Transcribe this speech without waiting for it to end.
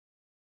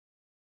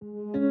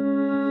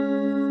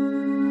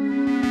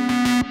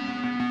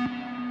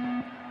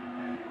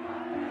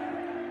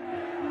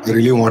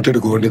really wanted to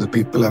go into the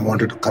people. I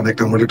wanted to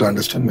connect. I wanted to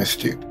understand my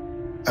state.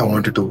 I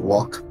wanted to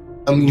walk.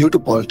 I'm new to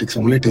politics.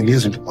 I'm only 10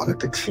 years into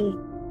politics.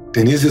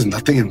 10 years is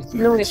nothing in politics.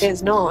 No, it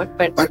is not.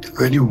 But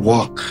when you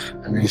walk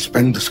and when you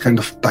spend this kind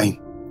of time,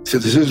 so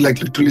this is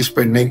like literally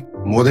spending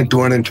more than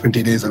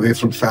 220 days away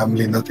from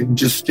family, nothing,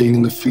 just staying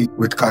in the field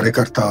with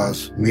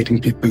karyakartas, meeting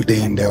people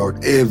day in, day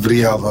out,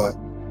 every hour,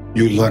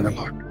 you learn a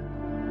lot.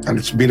 And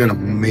it's been an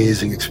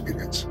amazing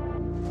experience.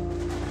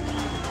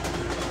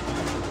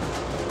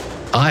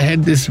 I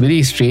had this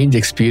very strange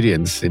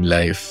experience in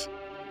life,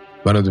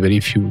 one of the very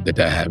few that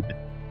I had.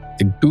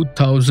 In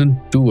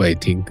 2002, I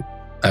think,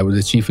 I was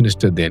the chief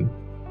minister then.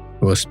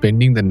 I was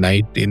spending the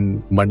night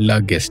in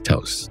Mandla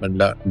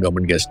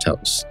government guest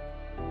house,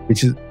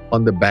 which is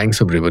on the banks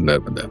of River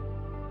Narmada.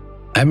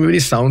 I'm a very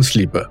sound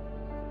sleeper,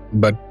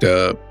 but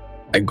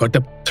I got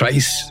up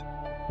thrice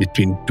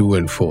between 2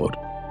 and 4.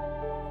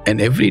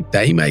 And every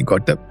time I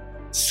got up,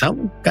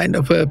 some kind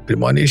of a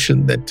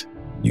premonition that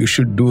you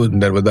should do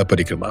Narmada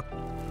Parikrama.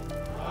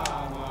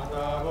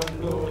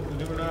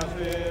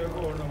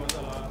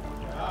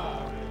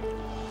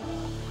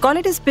 Call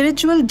it a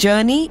spiritual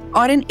journey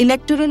or an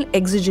electoral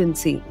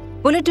exigency.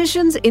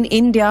 Politicians in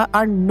India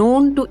are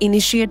known to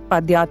initiate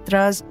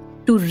Padayatras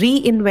to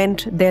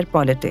reinvent their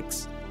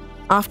politics.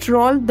 After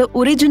all, the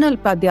original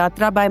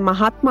Padayatra by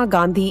Mahatma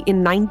Gandhi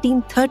in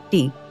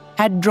 1930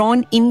 had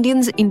drawn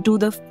Indians into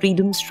the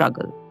freedom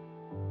struggle.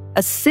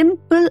 A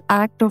simple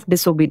act of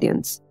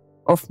disobedience,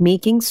 of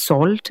making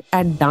salt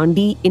at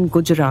Dandi in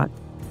Gujarat,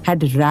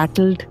 had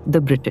rattled the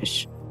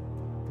British.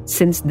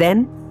 Since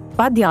then,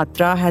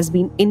 Padayatra has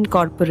been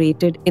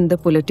incorporated in the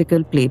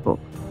political playbook.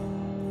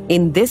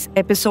 In this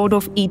episode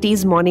of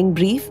ET's Morning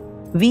Brief,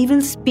 we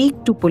will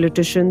speak to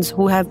politicians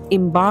who have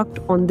embarked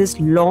on this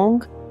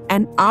long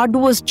and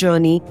arduous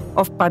journey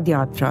of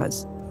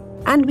Padayatras,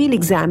 and we'll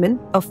examine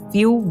a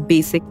few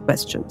basic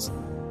questions.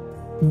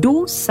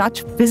 Do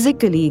such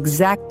physically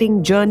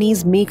exacting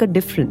journeys make a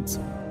difference?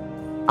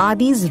 Are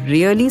these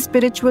really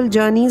spiritual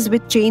journeys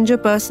which change a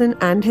person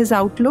and his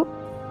outlook?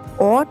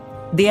 Or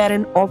they are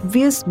an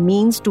obvious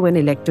means to an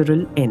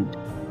electoral end?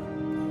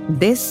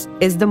 This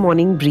is the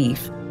Morning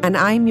Brief, and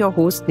I'm your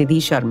host Nidhi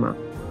Sharma.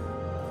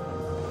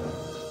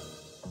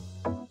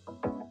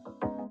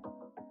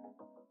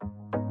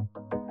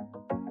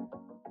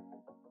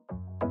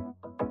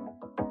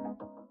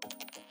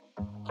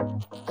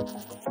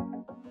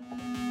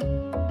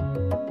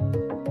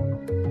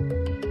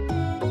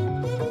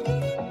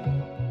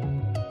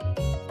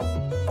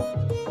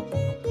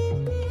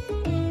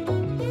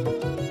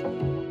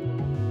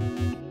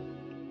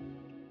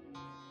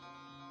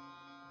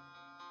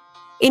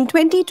 In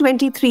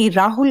 2023,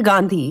 Rahul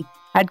Gandhi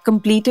had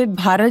completed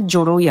Bharat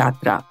Jodo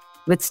Yatra,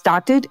 which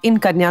started in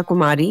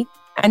Kanyakumari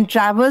and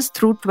traversed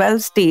through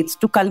 12 states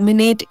to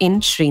culminate in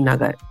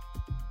Srinagar.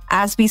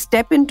 As we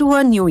step into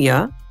a new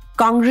year,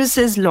 Congress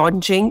is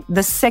launching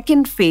the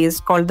second phase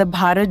called the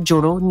Bharat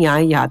Jodo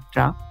Nyaya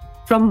Yatra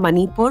from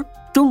Manipur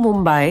to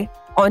Mumbai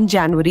on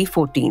January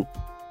 14th.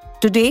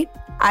 Today,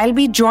 I'll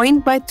be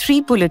joined by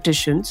 3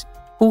 politicians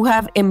who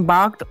have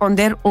embarked on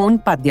their own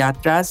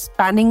Padayatras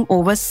spanning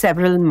over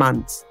several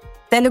months.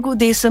 Telugu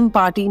Desam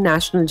Party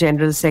National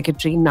General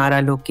Secretary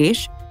Nara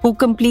Lokesh, who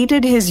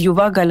completed his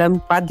Yuva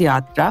Galam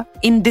Padayatra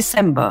in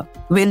December,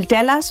 will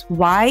tell us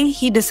why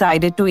he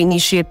decided to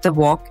initiate the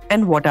walk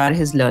and what are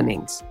his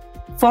learnings.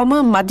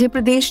 Former Madhya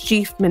Pradesh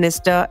Chief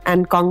Minister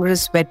and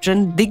Congress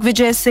veteran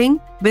Digvijay Singh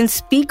will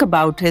speak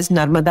about his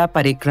Narmada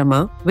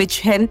Parikrama,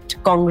 which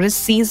helped Congress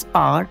seize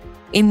power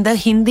in the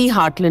Hindi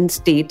heartland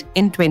state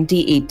in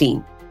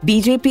 2018.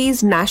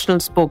 BJP's national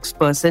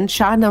spokesperson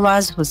Shah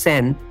Nawaz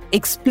Hussain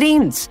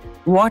explains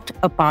what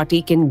a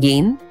party can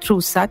gain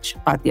through such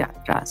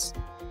Padayatras.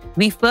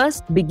 We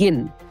first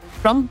begin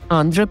from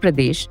Andhra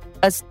Pradesh,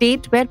 a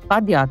state where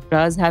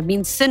Padayatras have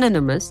been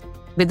synonymous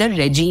with a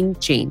regime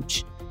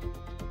change.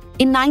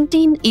 In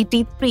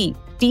 1983,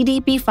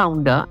 TDP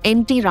founder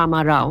N.T.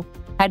 Rama Rao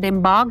had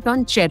embarked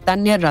on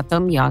Chaitanya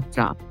Ratham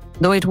Yatra.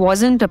 Though it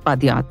wasn't a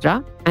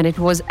Padayatra and it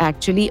was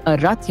actually a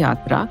Rath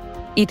Yatra,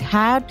 it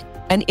had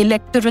an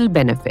electoral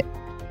benefit.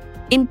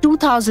 In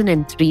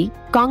 2003,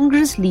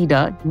 Congress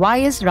leader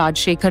Y.S.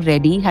 Rajshekhar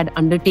Reddy had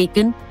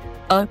undertaken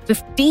a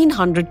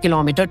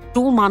 1,500-kilometer,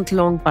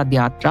 2-month-long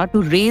Padayatra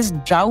to raise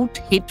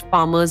drought-hit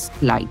farmers'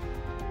 life.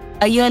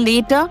 A year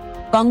later,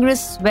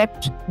 Congress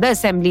swept the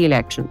assembly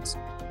elections.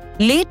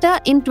 Later,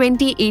 in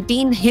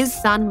 2018, his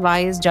son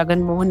Y.S.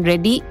 Jagan Mohan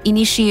Reddy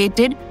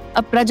initiated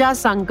a Praja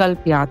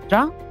Sankalp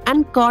Yatra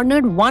and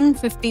cornered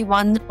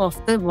 151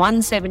 of the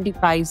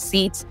 175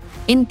 seats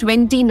in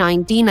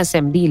 2019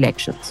 assembly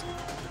elections.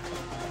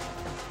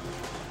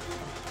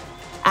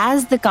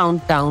 As the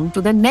countdown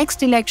to the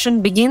next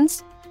election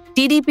begins,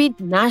 TDP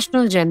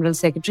National General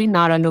Secretary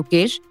Nara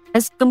Lokesh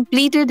has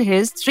completed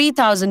his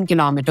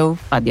 3,000-kilometer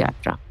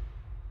Padayatra.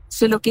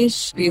 So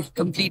Lokesh, we're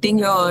completing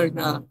your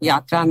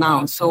Yatra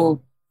now.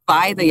 So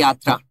why the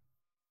Yatra?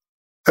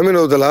 I mean,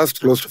 over the last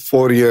close to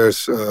 4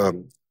 years,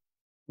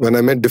 when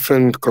I met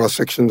different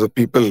cross-sections of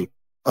people in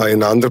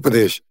Andhra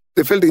Pradesh,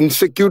 they felt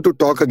insecure to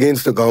talk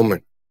against the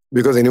government.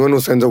 because anyone who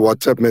sends a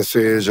WhatsApp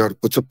message or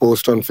puts a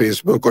post on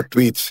Facebook or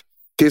tweets,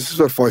 cases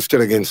were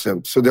foisted against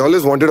them. So they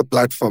always wanted a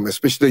platform,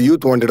 especially the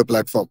youth wanted a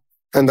platform.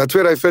 And that's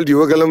where I felt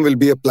Yuvagalam will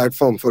be a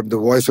platform for the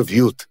voice of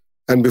youth.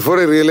 And before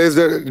I realized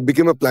that, it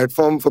became a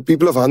platform for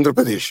people of Andhra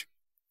Pradesh.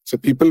 So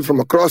people from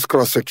across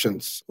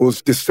cross-sections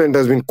whose dissent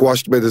has been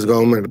quashed by this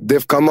government,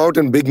 they've come out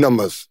in big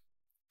numbers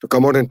to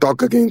come out and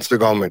talk against the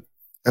government.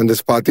 And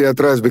this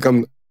Padayatra has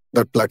become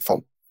that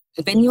platform.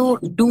 When you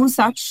do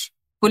such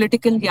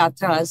political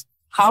yatras,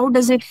 how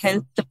does it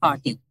help the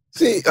party?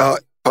 See,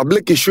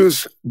 public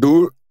issues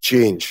do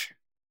change.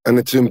 And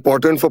it's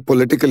important for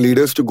political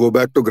leaders to go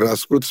back to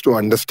grassroots to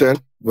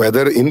understand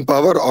whether in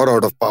power or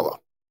out of power.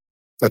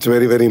 That's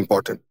very, very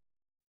important.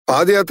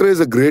 Padayatra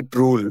is a great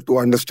tool to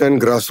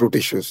understand grassroots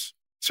issues.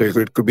 So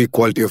it could be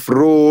quality of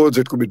roads,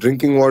 it could be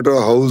drinking water,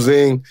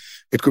 housing,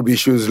 it could be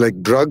issues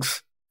like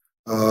drugs,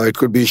 it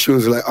could be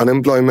issues like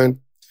unemployment.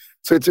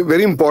 So it's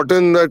very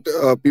important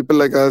that people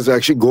like us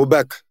actually go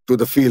back to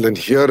the field and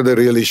hear the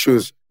real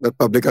issues that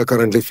public are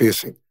currently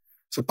facing.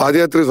 So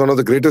Padayatra is one of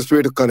the greatest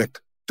way to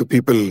connect to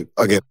people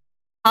again.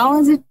 How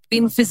has it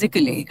been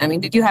physically? I mean,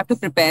 did you have to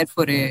prepare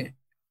for it?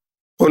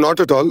 Oh, not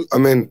at all. I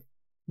mean,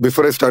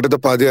 before I started the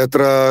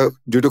Padayatra,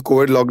 due to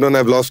COVID lockdown,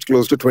 I've lost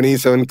close to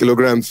 27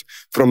 kilograms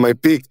from my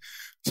peak.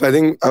 So I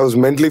think I was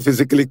mentally,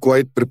 physically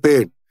quite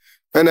prepared.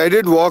 And I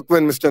did walk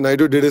when Mr.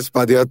 Naidu did his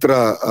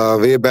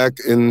Padayatra way back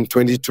in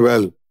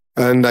 2012.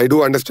 And I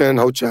do understand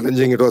how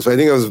challenging it was. I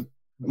think I was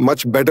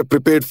much better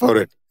prepared for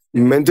it,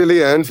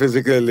 mentally and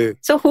physically.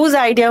 So whose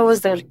idea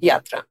was the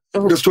yatra? It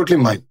was totally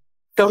mine.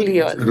 Totally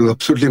yours. It was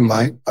absolutely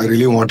mine. I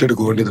really wanted to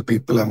go into the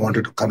people. I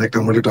wanted to connect. I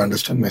wanted to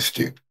understand my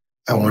state.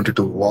 I wanted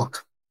to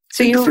walk.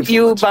 So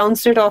you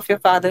bounced it off your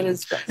father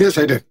as well? Yes,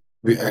 I did.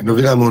 I know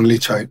I'm only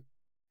child.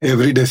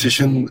 Every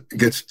decision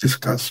gets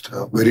discussed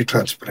very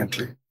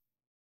transparently.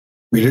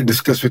 We did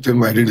discuss with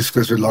him. I did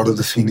discuss with a lot of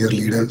the senior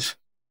leaders.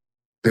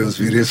 There was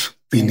various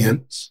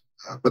opinions.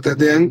 But at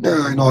the end,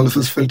 all of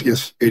us felt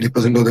yes.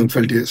 80% of them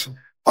felt yes.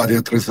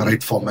 Padayatra is the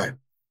right format.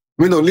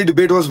 I mean, the only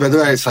debate was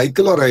whether I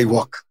cycle or I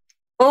walk.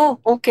 Oh,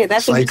 okay.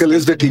 That's cycle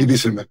is the TDB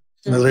symbol.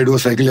 Whether I do a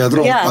cycle yatra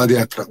or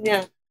Padayatra.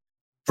 Yeah.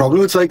 Problem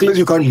with cycle is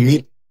you can't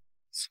meet.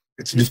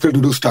 It's difficult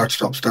to do start,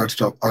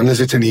 stop, unless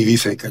it's an EV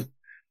cycle.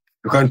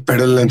 You can't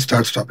pedal and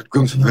start, stop. It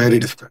becomes very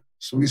difficult.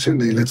 So we said,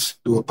 hey, let's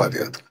do a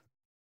Padayatra.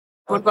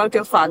 What about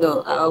your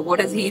father? What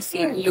does he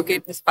see? Look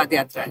at this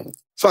Padayatra.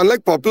 So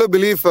unlike popular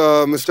belief,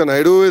 Mr.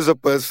 Naidu is a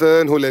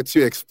person who lets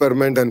you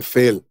experiment and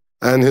fail.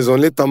 And his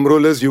only thumb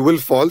rule is you will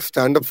fall,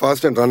 stand up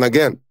fast and run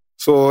again.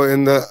 So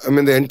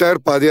the entire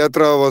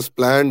Padayatra was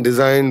planned,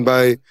 designed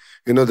by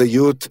the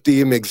youth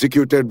team,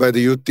 executed by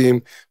the youth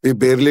team. We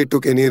barely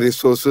took any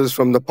resources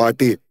from the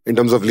party in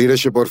terms of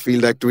leadership or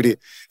field activity,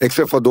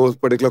 except for those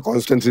particular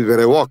constituencies where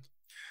I walk.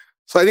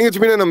 So I think it's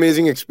been an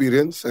amazing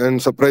experience.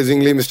 And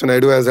surprisingly, Mr.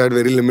 Naidu has had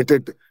very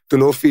limited to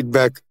no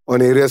feedback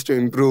on areas to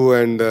improve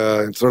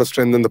and sort of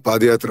strengthen the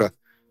Padayatra.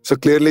 So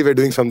clearly, we're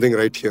doing something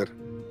right here.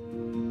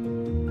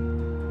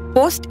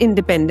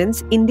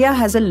 Post-independence, India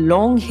has a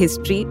long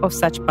history of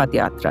such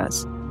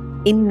Padayatras.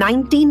 In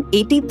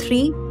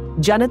 1983,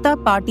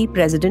 Janata Party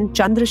President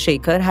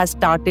Chandrasekhar has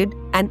started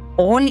an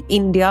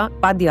all-India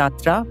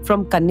Padayatra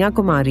from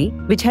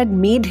Kanyakumari, which had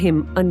made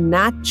him a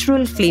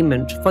natural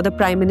claimant for the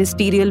prime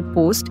ministerial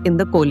post in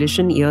the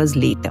coalition years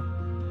later.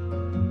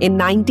 In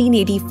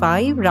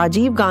 1985,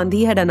 Rajiv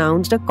Gandhi had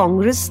announced a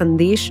Congress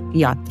Sandesh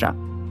Yatra.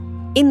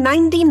 In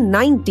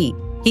 1990,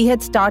 he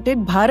had started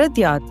Bharat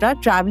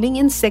Yatra travelling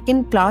in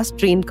second-class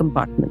train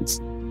compartments.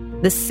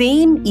 The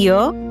same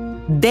year,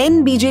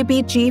 then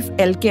BJP chief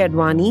L.K.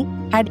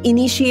 Advani had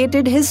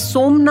initiated his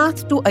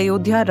Somnath to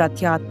Ayodhya Rath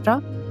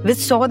Yatra, which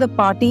saw the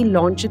party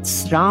launch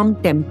its Ram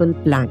Temple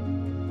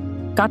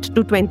plan. Cut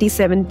to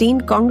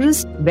 2017,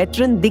 Congress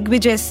veteran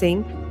Digvijay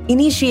Singh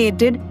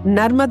initiated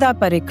Narmada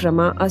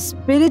Parikrama, a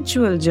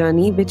spiritual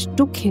journey which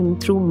took him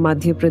through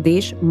Madhya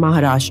Pradesh,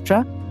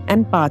 Maharashtra,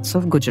 and parts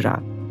of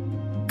Gujarat.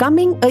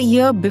 Coming a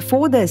year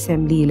before the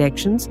assembly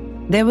elections,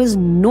 there was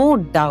no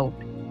doubt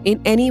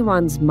in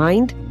anyone's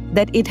mind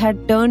that it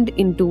had turned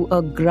into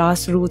a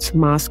grassroots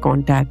mass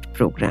contact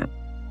program.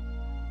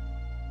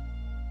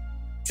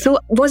 So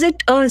was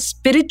it a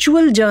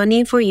spiritual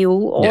journey for you,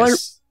 or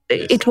Yes.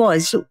 it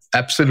was?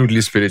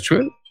 Absolutely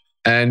spiritual,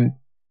 and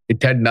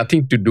it had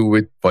nothing to do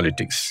with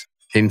politics.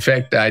 In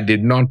fact, I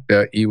did not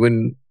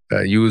even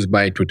use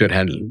my Twitter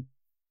handle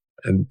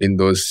in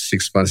those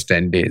 6 months,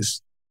 10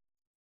 days,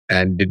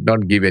 and did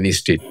not give any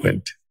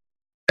statement.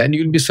 And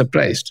you'll be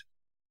surprised.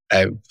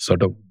 I've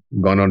sort of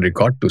gone on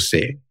record to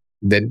say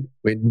that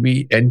when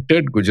we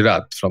entered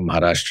Gujarat from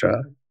Maharashtra,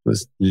 it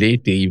was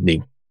late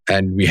evening,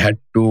 and we had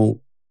to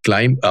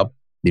climb up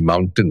the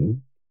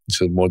mountain, which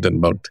was more than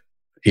about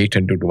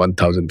 800 to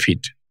 1,000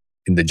 feet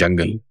in the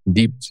jungle,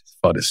 deep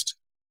forest.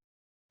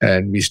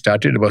 And we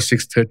started about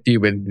 6:30,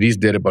 when we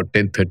reached there about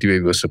 10:30 where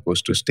we were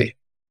supposed to stay.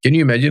 Can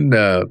you imagine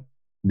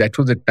that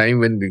was the time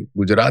when the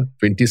Gujarat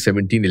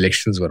 2017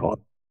 elections were on.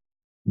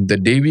 The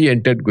day we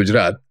entered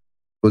Gujarat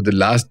was the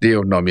last day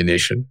of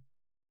nomination.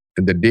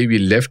 And the day we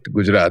left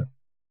Gujarat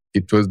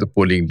it was the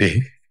polling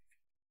day.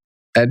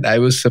 And I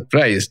was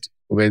surprised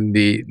when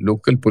the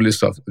local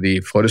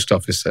the forest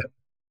officer,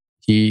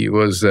 he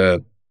was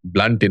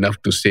blunt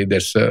enough to say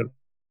that, sir,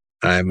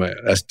 I am an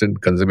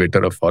assistant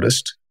conservator of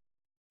forest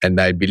and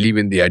I believe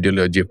in the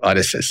ideology of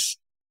RSS.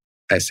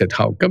 I said,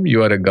 how come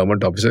you are a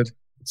government officer?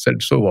 He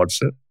said, so what,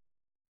 sir?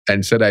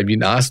 And sir, I've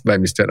been asked by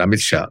Mr. Amit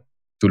Shah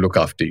to look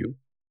after you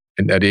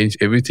and arrange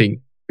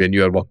everything when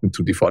you are walking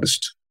through the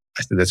forest.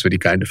 I said, that's very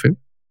kind of him.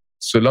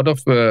 So a lot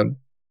of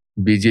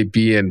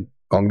BJP and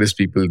Congress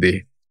people,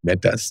 they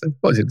met us. Of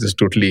course, it was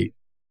totally...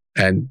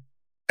 And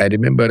I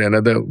remember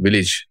another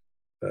village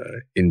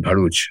in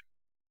Bharuch,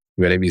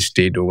 where we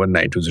stayed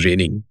overnight. It was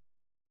raining.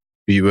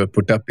 We were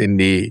put up in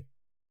the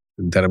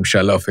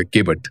dharamshala of a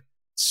kebat.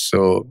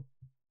 So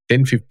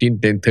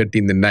 10:30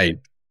 in the night,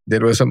 there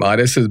were some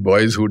RSS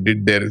boys who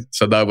did their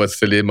Sada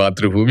Vatsale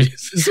Matrabhumi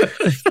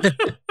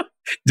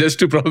just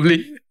to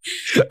probably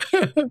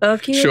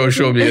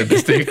show me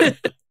this thing.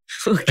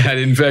 Okay. And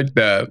in fact,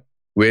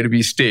 where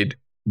we stayed,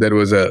 there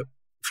was a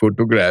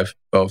photograph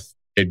of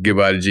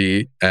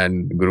Edgewarji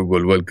and Guru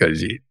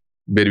Golwalkarji,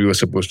 where we were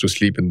supposed to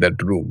sleep in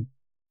that room.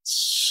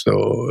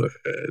 So,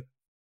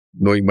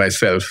 knowing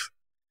myself,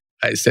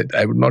 I said,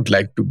 I would not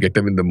like to get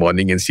up in the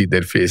morning and see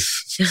their face.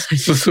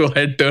 So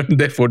I turned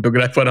their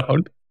photograph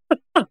around.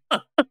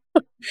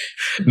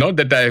 Not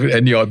that I have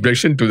any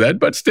objection to that,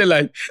 but still,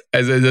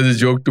 as a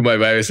joke to my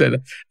wife, I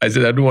said, I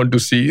don't want to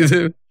see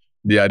the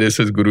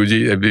RSS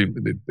Guruji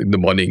in the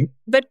morning.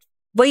 But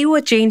were you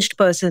a changed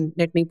person?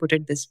 Let me put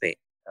it this way.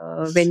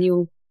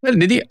 Well,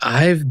 Nidhi,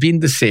 I've been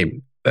the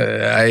same.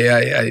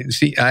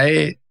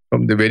 I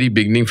from the very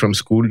beginning, from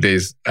school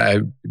days,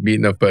 I've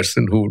been a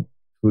person who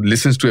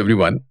listens to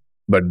everyone,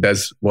 but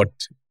does what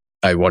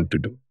I want to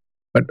do.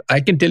 But I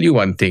can tell you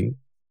one thing.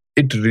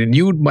 It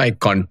renewed my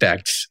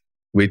contacts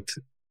with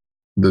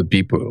the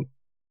people,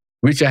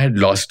 which I had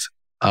lost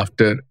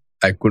after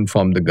I couldn't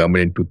form the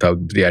government in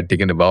 2003. I had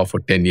taken a vow for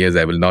 10 years.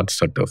 I will not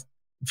sort of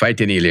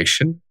fight any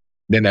election.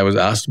 Then I was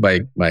asked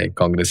by my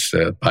Congress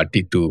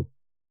party to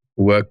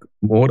work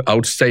more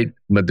outside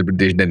Madhya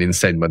Pradesh than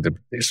inside Madhya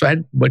Pradesh. So I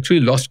had virtually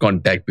lost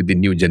contact with the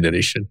new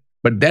generation.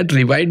 But that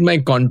revived my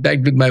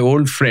contact with my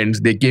old friends.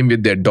 They came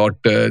with their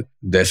daughter,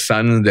 their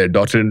sons, their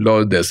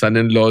daughter-in-laws, their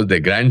son-in-laws, their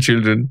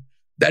grandchildren.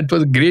 That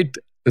was a great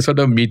sort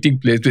of meeting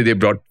place where they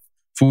brought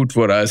food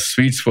for us,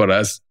 sweets for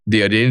us.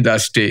 They arranged our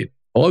stay.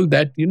 All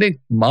that,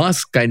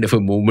 mass kind of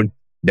a movement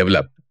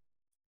developed,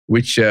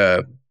 which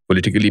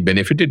politically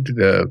benefited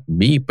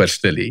me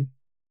personally.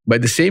 By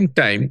the same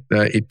time,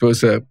 it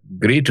was a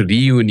great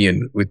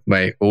reunion with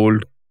my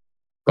old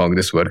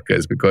Congress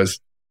workers, because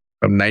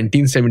from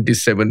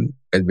 1977,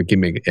 I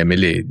became an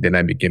MLA, then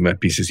I became a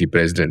PCC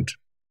president.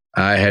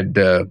 I had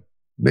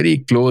very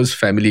close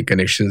family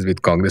connections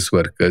with Congress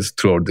workers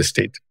throughout the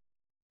state.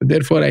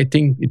 Therefore, I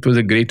think it was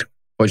a great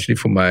opportunity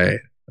for my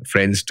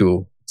friends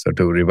to sort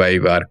of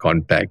revive our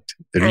contact,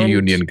 the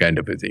reunion kind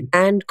of a thing.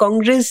 And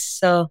Congress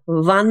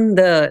won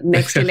the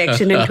next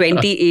election in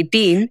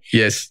 2018.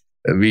 Yes,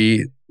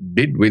 we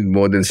did win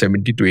more than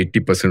 70 to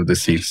 80% of the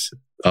seats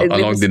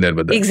along the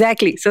Narmada.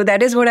 Exactly. So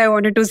that is what I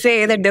wanted to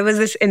say, that there was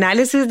this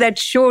analysis that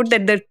showed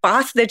that the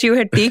path that you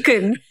had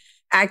taken,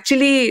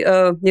 actually,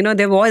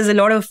 there was a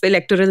lot of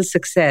electoral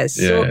success.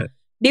 Yeah. So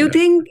do you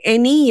think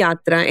any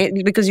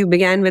yatra, because you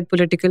began with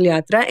political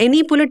yatra,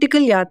 any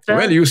political yatra?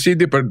 Well, you see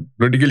the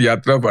political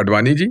yatra of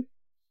Advani ji.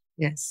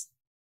 Yes.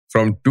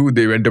 From 2,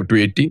 they went up to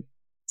 80.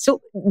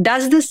 So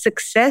does the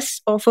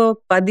success of a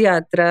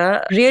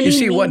Padayatra really You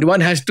see,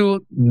 one has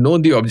to know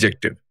the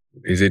objective.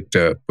 Is it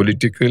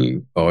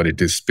political, or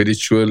it is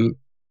spiritual,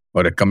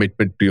 or a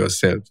commitment to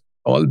yourself?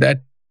 All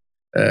that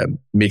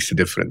makes a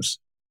difference.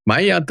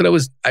 My yatra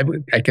was,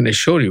 I can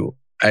assure you,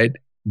 I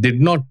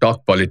did not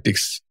talk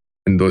politics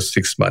in those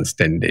 6 months,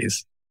 10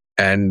 days.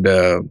 And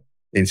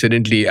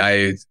incidentally,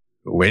 I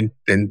went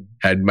and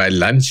had my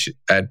lunch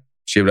at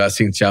Shivraj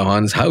Singh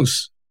Chauhan's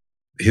house.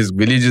 His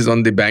village is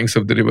on the banks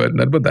of the river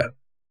Narmada.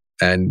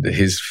 And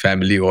his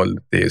family,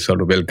 they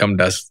sort of welcomed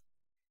us.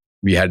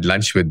 We had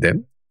lunch with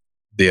them.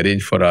 They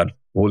arranged for our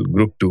whole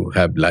group to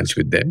have lunch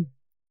with them.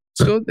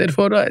 So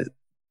therefore, a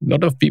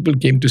lot of people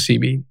came to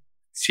see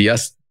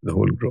us, the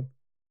whole group.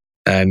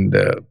 And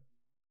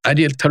I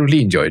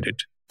thoroughly enjoyed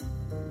it.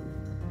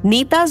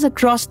 Netas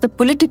across the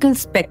political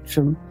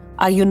spectrum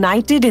are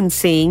united in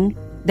saying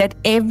that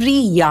every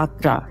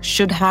yatra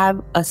should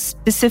have a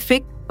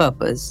specific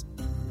purpose.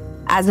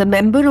 As a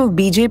member of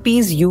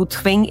BJP's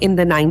youth wing in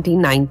the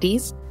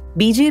 1990s,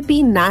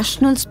 BJP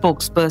national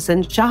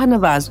spokesperson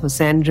Shahnawaz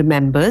Hussain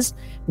remembers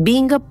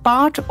being a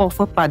part of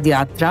a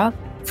Padayatra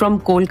from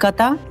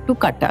Kolkata to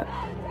Cuttack.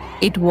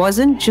 It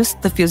wasn't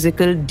just the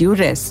physical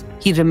duress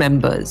he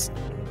remembers,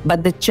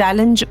 but the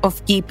challenge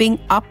of keeping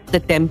up the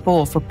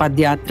tempo of a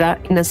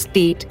Padayatra in a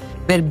state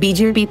where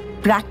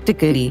BJP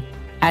practically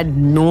had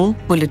no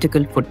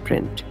political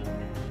footprint.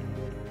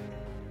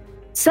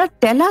 Sir,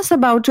 tell us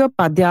about your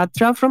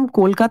Padayatra from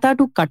Kolkata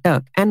to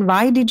Cuttack and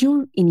why did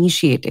you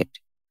initiate it?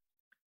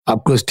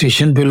 आपको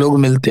station पे लोग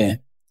मिलते हैं.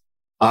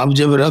 आप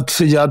जब रथ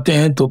से जाते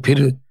हैं तो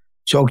फिर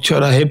चौक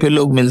चौराहे पे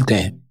लोग मिलते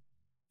हैं,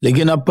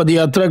 लेकिन आप पद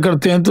यात्रा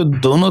करते हैं तो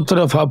दोनों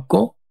तरफ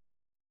आपको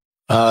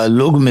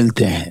लोग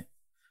मिलते हैं।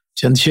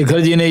 चंद्रशेखर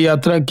जी ने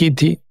यात्रा की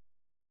थी,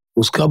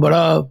 उसका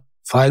बड़ा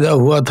फायदा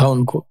हुआ था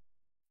उनको,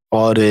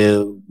 और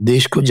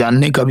देश को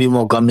जानने का भी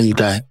मौका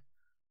मिलता है।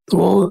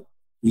 तो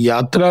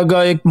यात्रा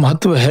का एक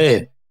महत्व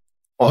है,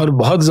 और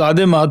बहुत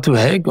ज्यादा महत्व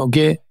है,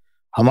 क्योंकि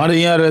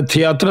हमारे यहाँ रथ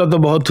यात्रा तो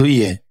बहुत हुई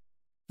है,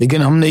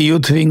 लेकिन हमने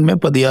यूथ विंग में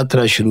पद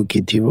यात्रा शुरू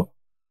की थी वो,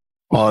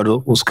 और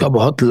उसका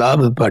बहुत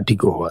लाभ पार्टी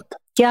को हुआ था।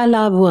 क्या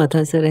लाभ हुआ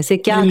था सर? ऐसे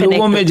क्या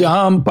लोगों में,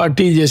 जहां हम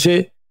पार्टी,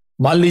 जैसे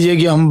मान लीजिए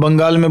कि हम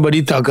बंगाल में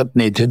बड़ी ताकत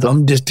नहीं थे, तो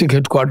हम डिस्ट्रिक्ट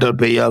हेडक्वार्टर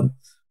पे या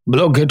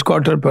ब्लॉक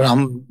हेडक्वार्टर पर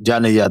हम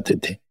जाने जाते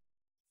थे,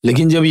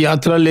 लेकिन जब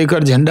यात्रा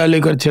लेकर, झंडा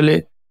लेकर चले,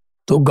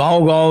 तो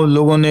गांव गांव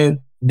लोगों ने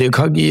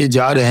देखा कि ये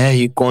जा रहे हैं,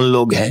 ये कौन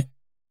लोग हैं,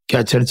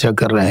 क्या चर्चा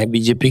कर रहे हैं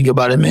बीजेपी के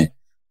बारे में,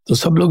 तो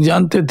सब लोग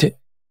जानते थे।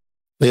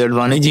 भाई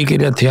अडवाणी जी की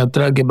रथ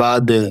यात्रा के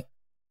बाद,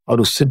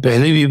 और उससे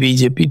पहले भी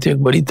बीजेपी तो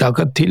एक बड़ी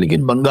ताकत थी,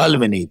 लेकिन बंगाल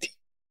में नहीं थी।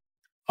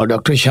 और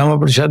डॉक्टर श्यामा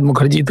प्रसाद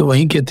मुखर्जी तो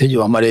वहीं के थे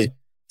जो हमारे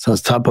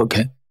संस्थापक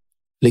हैं।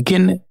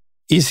 लेकिन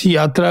इस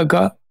यात्रा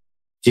का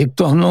एक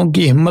तो हम लोगों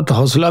की हिम्मत,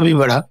 हौसला भी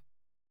बढ़ा,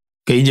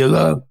 कई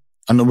जगह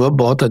अनुभव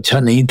बहुत अच्छा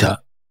नहीं था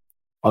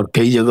और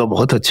कई जगह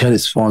बहुत अच्छा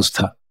रिस्पांस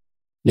था।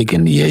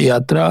 लेकिन ये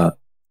यात्रा,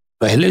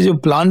 पहले जो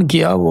प्लान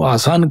किया वो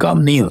आसान काम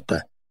नहीं होता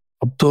है।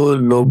 अब तो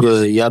लोग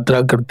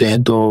यात्रा करते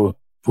हैं तो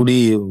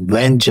पूरी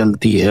वैन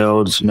चलती है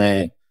और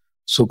उसमें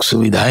सुख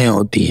सुविधाएं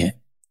होती हैं।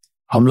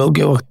 हम लोग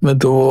के वक्त में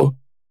तो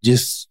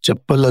जिस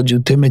चप्पल और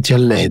जूते में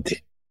चल रहे थे,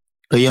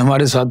 कई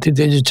हमारे साथी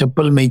थे जो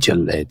चप्पल में ही चल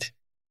रहे थे,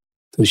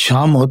 तो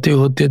शाम होते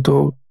होते तो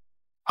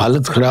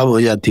हालत खराब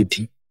हो जाती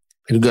थी।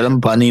 फिर गर्म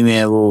पानी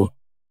में वो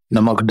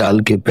नमक डाल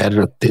के पैर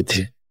रखते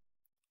थे,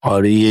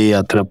 और ये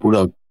यात्रा पूरा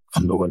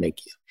हम लोगों ने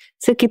किया।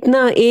 सर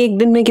कितना, एक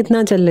दिन में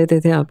कितना चल लेते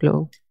थे आप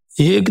लोग?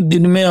 एक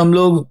दिन में हम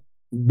लोग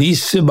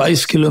 20 से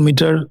 22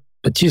 किलोमीटर,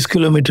 25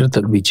 किलोमीटर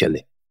तक भी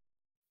चले।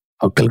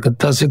 और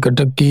कलकत्ता से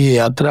कटक की ये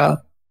यात्रा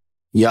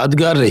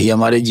यादगार रही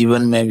हमारे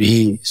जीवन में भी।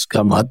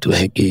 इसका महत्व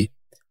है कि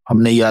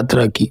हमने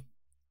यात्रा की।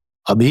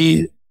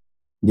 अभी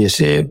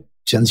जैसे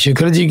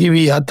चंद्रशेखर जी की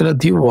भी यात्रा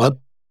थी, वो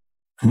बहुत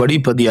बड़ी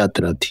पद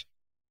यात्रा थी।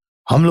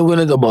 हम लोगों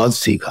ने तो बहुत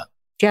सीखा।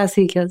 क्या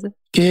सीखा सर?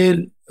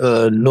 कि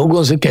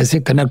लोगों से कैसे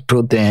कनेक्ट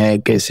होते हैं,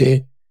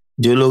 कैसे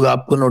जो लोग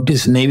आपको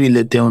नोटिस नहीं भी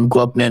लेते हैं उनको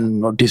अपने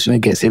नोटिस में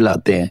कैसे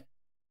लाते हैं,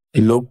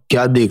 लोग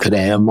क्या देख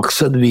रहे हैं,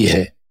 मकसद भी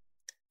है।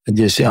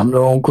 जैसे हम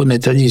लोगों को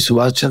नेताजी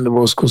सुभाष चंद्र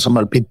बोस को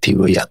समर्पित थी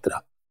वो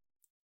यात्रा,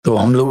 तो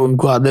हम लोग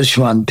उनको आदर्श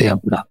मानते हैं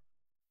अपना,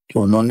 कि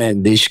उन्होंने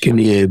देश के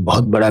लिए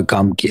बहुत बड़ा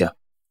काम किया।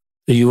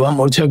 तो युवा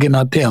मोर्चा के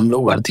नाते, हम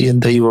लोग भारतीय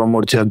जनता युवा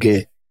मोर्चा के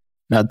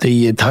नाते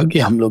ये था कि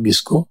हम लोग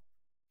इसको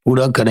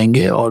पूरा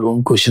करेंगे और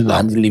उनको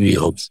श्रद्धांजलि भी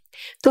होगी।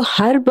 तो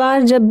हर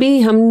बार जब भी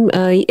हम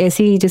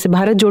ऐसी, जैसे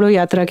भारत जोड़ो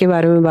यात्रा के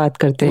बारे में बात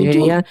करते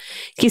हैं या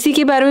किसी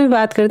के बारे में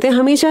बात करते हैं,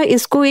 हमेशा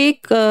इसको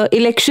एक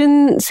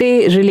इलेक्शन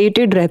से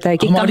रिलेटेड रहता है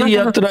कि हमारी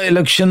यात्रा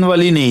इलेक्शन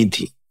वाली नहीं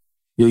थी।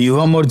 जो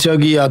युवा मोर्चा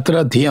की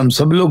यात्रा थी, हम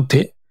सब लोग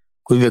थे,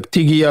 कोई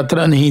व्यक्ति की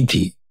यात्रा नहीं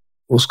थी।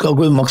 उसका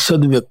कोई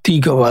मकसद व्यक्ति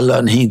का वाला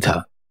नहीं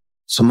था,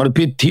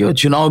 समर्पित थी, और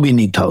चुनाव भी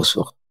नहीं था उस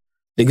वक्त।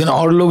 लेकिन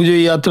और लोग जो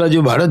यात्रा,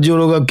 जो भारत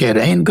जोड़ो का कह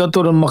रहे हैं, इनका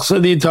तो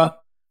मकसद ही था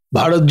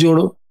भारत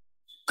जोड़ो।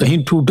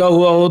 कहीं टूटा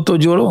हुआ हो तो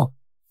जोड़ो।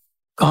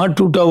 कहाँ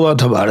टूटा हुआ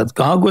था भारत?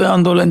 कहाँ कोई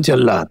आंदोलन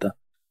चल रहा था?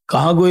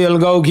 कहाँ कोई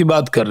अलगाव की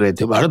बात कर रहे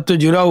थे? भारत तो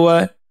जुड़ा हुआ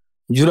है,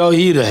 जुड़ा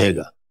ही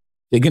रहेगा।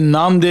 लेकिन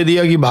नाम दे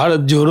दिया कि भारत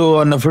जोड़ो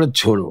और नफरत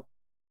छोड़ो।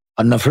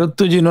 और नफरत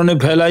तो जिन्होंने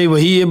फैलाई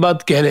वही ये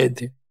बात कह रहे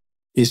थे,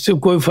 इससे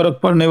कोई फर्क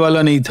पड़ने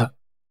वाला नहीं था।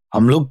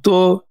 हम लोग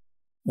तो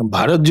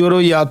भारत जोड़ो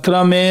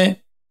यात्रा में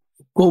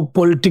को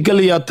पॉलिटिकल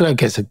यात्रा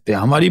कह सकते हैं,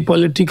 हमारी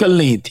पॉलिटिकल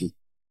नहीं थी।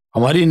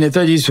 हमारी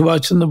नेताजी सुभाष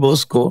चंद्र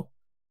बोस को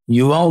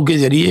युवाओं के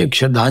जरिए एक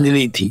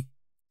श्रद्धांजलि थी,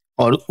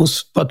 और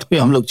उस पथ पे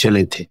हम लोग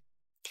चले थे।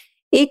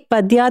 एक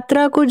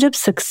पदयात्रा को जब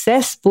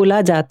सक्सेस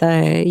बोला जाता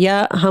है,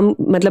 या हम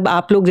मतलब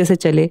आप लोग जैसे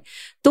चले,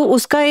 तो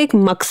उसका एक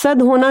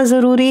मकसद होना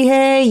जरूरी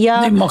है या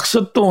नहीं?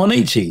 मकसद तो होना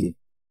ही चाहिए।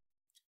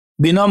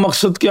 बिना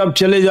मकसद के आप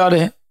चले जा रहे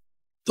हैं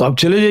तो आप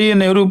चले जाइए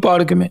नेहरू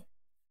पार्क में,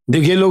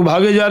 देखिए लोग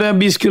भागे जा रहे हैं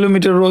 20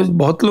 किलोमीटर रोज,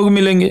 बहुत लोग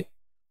मिलेंगे।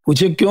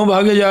 पूछे क्यों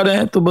भागे जा रहे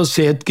हैं? तो बस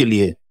सेहत के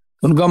लिए,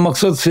 उनका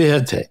मकसद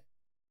सेहत है।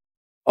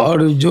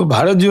 और जो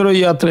भारत जोड़ो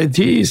यात्रा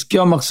थी,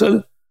 इसका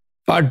मकसद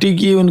पार्टी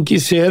की, उनकी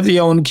सेहत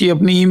या उनकी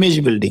अपनी इमेज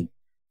बिल्डिंग।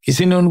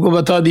 किसी ने उनको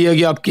बता दिया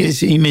कि आपकी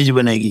ऐसी इमेज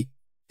बनेगी,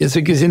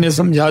 जैसे किसी ने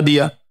समझा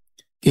दिया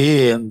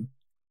कि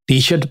टी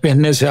शर्ट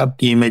पहनने से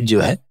आपकी इमेज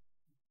जो है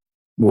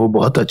वो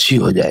बहुत अच्छी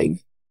हो जाएगी।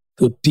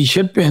 तो टी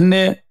शर्ट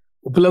पहनने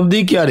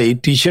उपलब्धि क्या रही?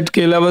 टी शर्ट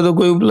के अलावा तो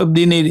कोई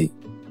उपलब्धि नहीं रही।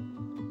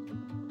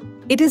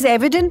 It is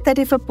evident that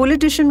if a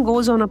politician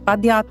goes on a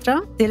Padayatra,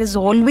 there is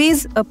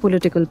always a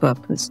political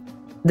purpose.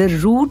 The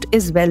route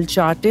is well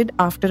charted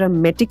after a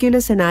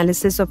meticulous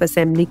analysis of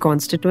assembly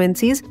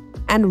constituencies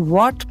and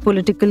what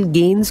political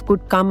gains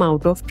could come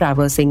out of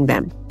traversing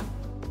them.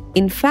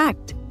 In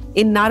fact,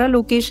 in Nara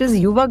Lokesh's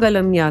Yuva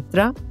Galam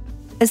Yatra,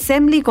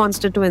 assembly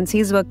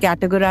constituencies were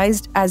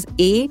categorized as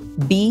A,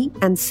 B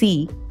and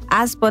C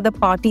as per the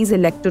party's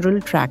electoral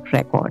track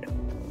record.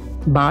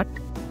 But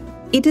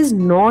it is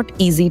not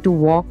easy to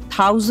walk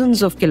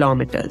thousands of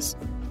kilometers.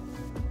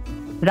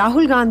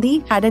 Rahul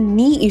Gandhi had a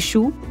knee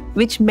issue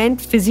which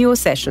meant physio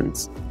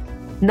sessions.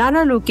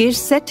 Nara Lokesh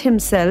set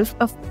himself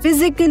a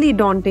physically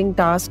daunting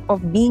task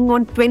of being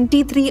on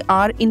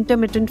 23-hour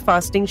intermittent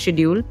fasting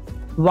schedule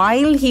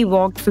while he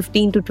walked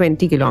 15 to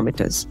 20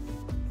 kilometers.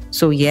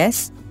 So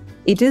yes,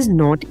 it is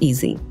not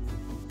easy.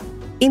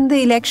 In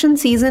the election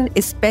season,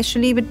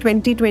 especially with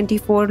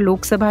 2024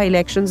 Lok Sabha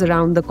elections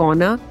around the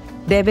corner,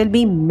 there will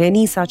be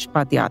many such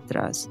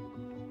Padayatras.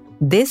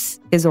 This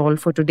is all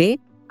for today.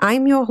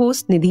 I'm your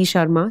host Nidhi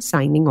Sharma,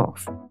 signing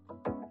off.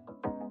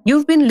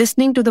 You've been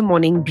listening to The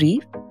Morning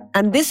Brief,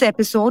 and this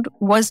episode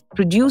was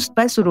produced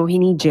by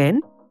Surohini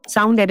Jain,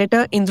 sound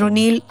editor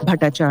Indranil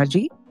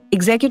Bhattacharjee,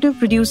 executive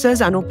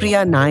producers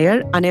Anupriya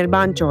Nair,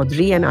 Anirban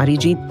Chaudhary and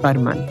Arijit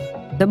Parman.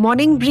 The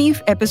Morning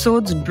Brief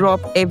episodes drop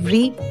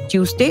every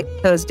Tuesday,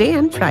 Thursday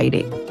and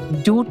Friday.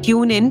 Do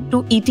tune in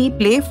to ET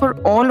Play for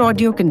all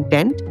audio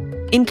content,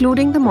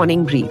 including The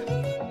Morning Brief.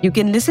 You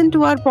can listen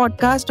to our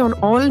podcast on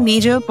all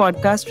major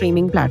podcast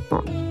streaming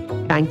platforms.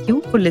 Thank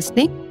you for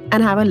listening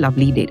and have a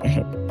lovely day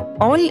ahead.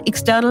 All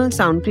external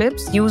sound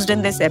clips used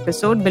in this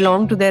episode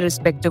belong to their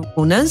respective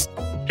owners.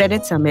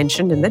 Credits are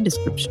mentioned in the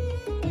description.